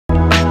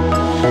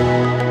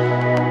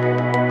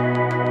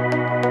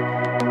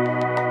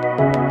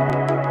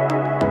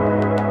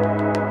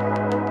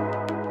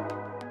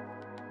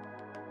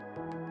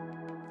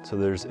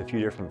there's a few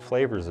different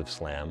flavors of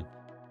SLAM.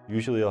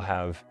 Usually you'll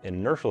have an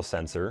inertial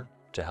sensor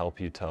to help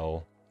you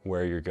tell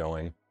where you're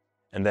going.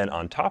 And then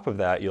on top of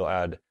that, you'll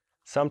add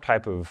some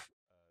type of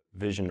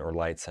vision or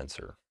light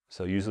sensor.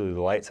 So usually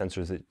the light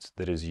sensor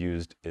that is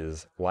used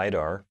is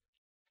LIDAR.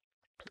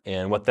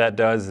 And what that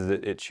does is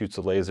it shoots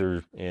a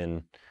laser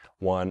in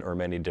one or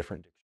many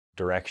different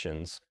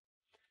directions.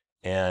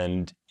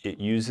 And it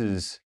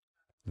uses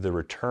the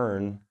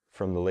return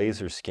from the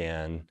laser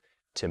scan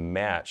to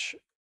match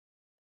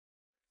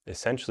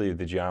essentially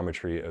the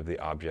geometry of the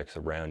objects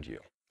around you.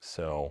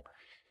 So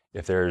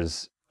if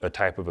there's a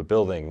type of a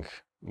building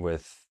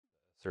with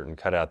a certain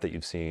cutout that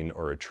you've seen,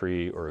 or a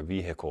tree or a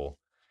vehicle,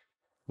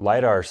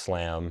 LIDAR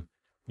SLAM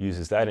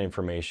uses that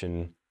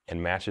information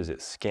and matches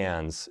its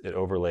scans. It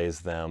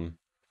overlays them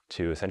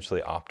to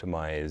essentially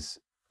optimize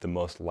the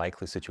most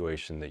likely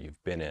situation that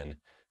you've been in,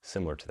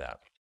 similar to that.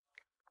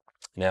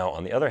 Now,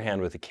 on the other hand,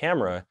 with a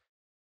camera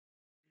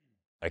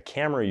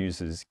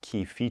uses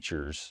key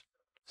features.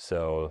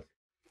 So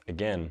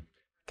again,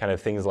 kind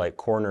of things like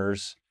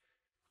corners,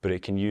 but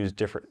it can use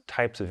different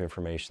types of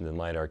information than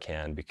LIDAR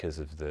can because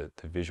of the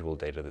visual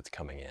data that's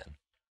coming in.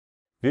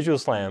 Visual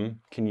SLAM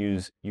can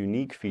use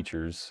unique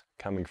features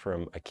coming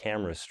from a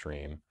camera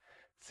stream,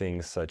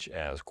 things such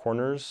as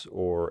corners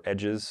or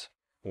edges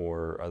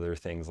or other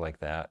things like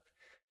that.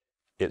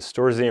 It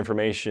stores the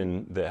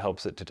information that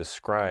helps it to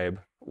describe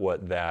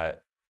what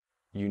that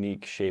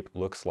unique shape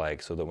looks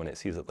like, so that when it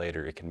sees it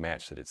later, it can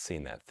match that it's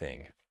seen that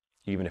thing,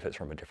 even if it's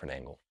from a different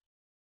angle.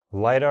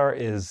 LIDAR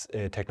is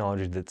a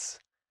technology that's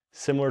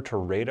similar to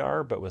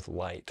radar, but with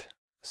light.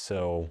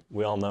 So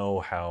we all know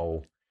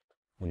how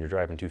when you're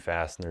driving too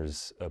fast and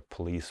there's a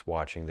police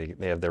watching,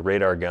 they have their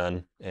radar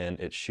gun and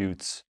it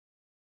shoots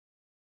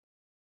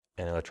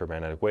an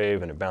electromagnetic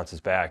wave and it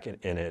bounces back, and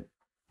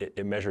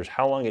it measures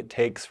how long it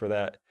takes for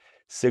that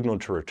signal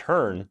to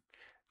return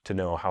to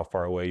know how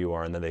far away you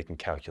are, and then they can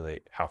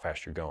calculate how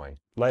fast you're going.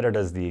 LIDAR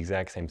does the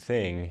exact same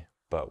thing,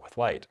 but with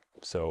light.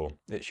 So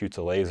it shoots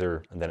a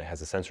laser, and then it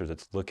has a sensor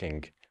that's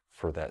looking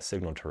for that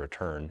signal to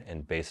return,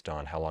 and based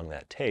on how long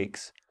that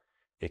takes,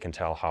 it can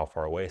tell how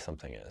far away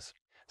something is.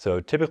 So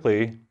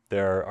typically,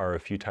 there are a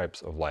few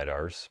types of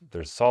LIDARs.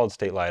 There's solid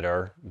state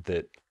LIDAR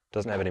that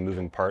doesn't have any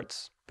moving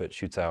parts, but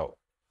shoots out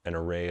an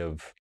array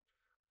of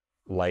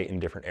light in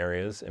different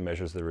areas and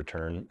measures the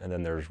return. And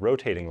then there's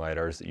rotating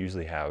LIDARs that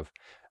usually have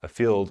a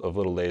field of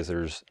little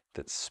lasers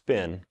that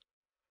spin,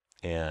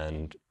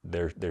 and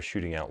they're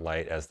shooting out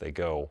light as they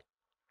go.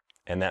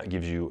 And that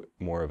gives you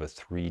more of a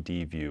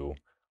 3D view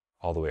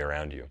all the way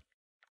around you.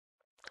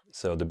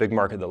 So the big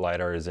market that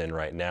LIDAR is in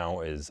right now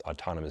is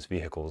autonomous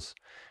vehicles.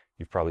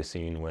 You've probably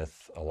seen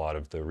with a lot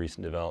of the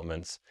recent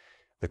developments,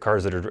 the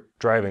cars that are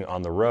driving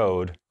on the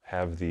road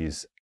have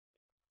these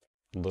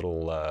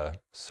little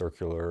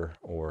circular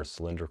or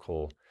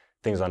cylindrical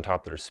things on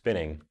top that are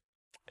spinning,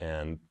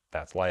 and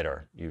that's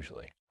LIDAR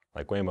usually.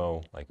 Like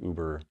Waymo, like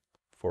Uber,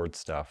 Ford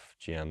stuff,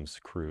 GM's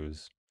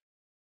Cruise.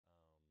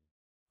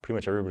 Pretty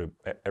much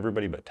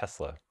everybody but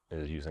Tesla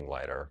is using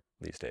LIDAR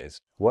these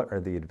days. What are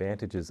the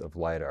advantages of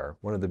LIDAR?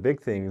 One of the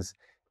big things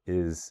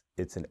is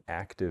it's an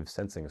active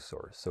sensing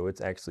source. So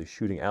it's actually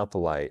shooting out the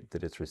light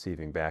that it's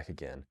receiving back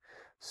again.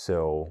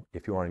 So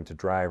if you're wanting to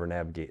drive or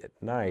navigate at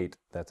night,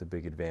 that's a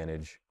big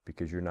advantage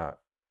because you're not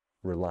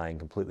relying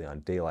completely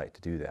on daylight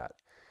to do that.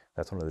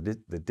 That's one of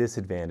the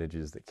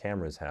disadvantages that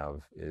cameras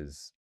have,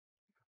 is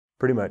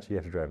pretty much you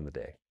have to drive in the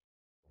day.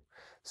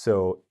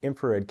 So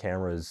infrared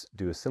cameras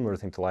do a similar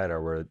thing to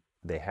LIDAR, where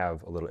they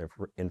have a little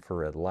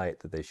infrared light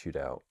that they shoot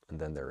out, and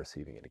then they're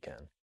receiving it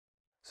again.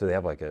 So they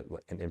have like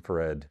an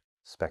infrared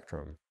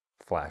spectrum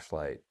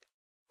flashlight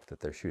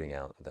that they're shooting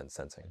out and then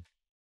sensing.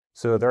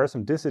 So there are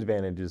some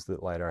disadvantages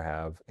that LIDAR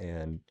have,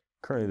 and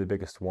currently the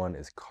biggest one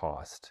is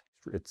cost.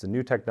 It's a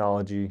new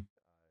technology.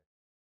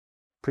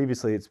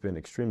 Previously, it's been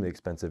extremely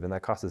expensive, and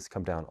that cost has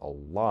come down a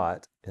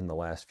lot in the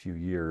last few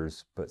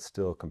years, but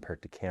still,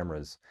 compared to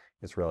cameras,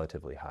 it's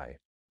relatively high.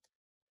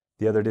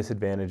 The other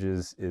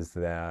disadvantages is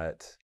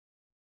that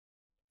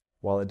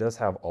while it does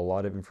have a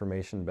lot of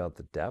information about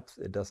the depth,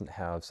 it doesn't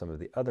have some of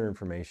the other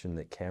information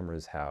that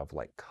cameras have,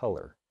 like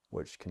color,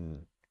 which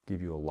can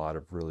give you a lot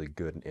of really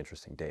good and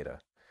interesting data.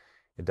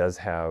 It does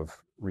have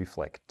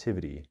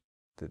reflectivity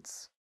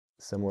that's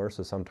similar,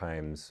 so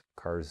sometimes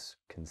cars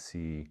can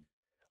see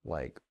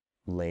like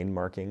lane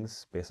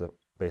markings based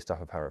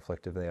off of how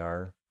reflective they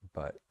are,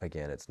 but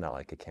again, it's not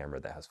like a camera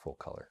that has full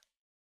color.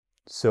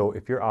 So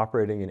if you're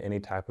operating in any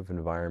type of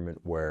environment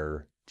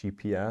where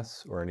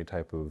GPS or any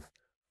type of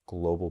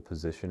global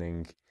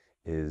positioning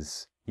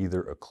is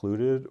either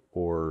occluded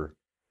or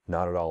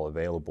not at all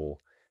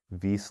available,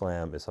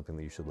 vSlam is something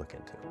that you should look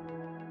into.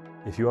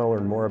 If you want to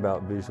learn more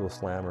about Visual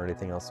SLAM or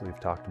anything else that we've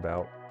talked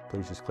about,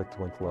 please just click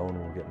the link below and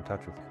we'll get in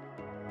touch with you.